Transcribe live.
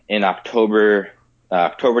in October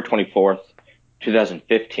 24th,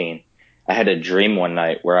 2015, I had a dream one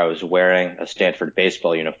night where I was wearing a Stanford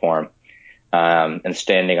baseball uniform, and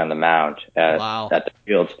standing on the mound Wow. at the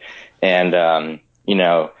field. And,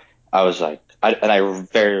 I was like, and I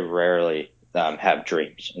very rarely, have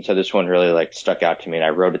dreams. And so this one really like stuck out to me and I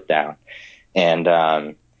wrote it down. And,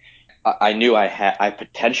 I knew I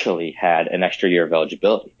potentially had an extra year of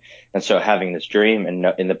eligibility. And so having this dream and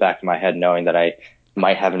in the back of my head, knowing that I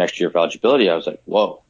might have an extra year of eligibility, I was like, whoa,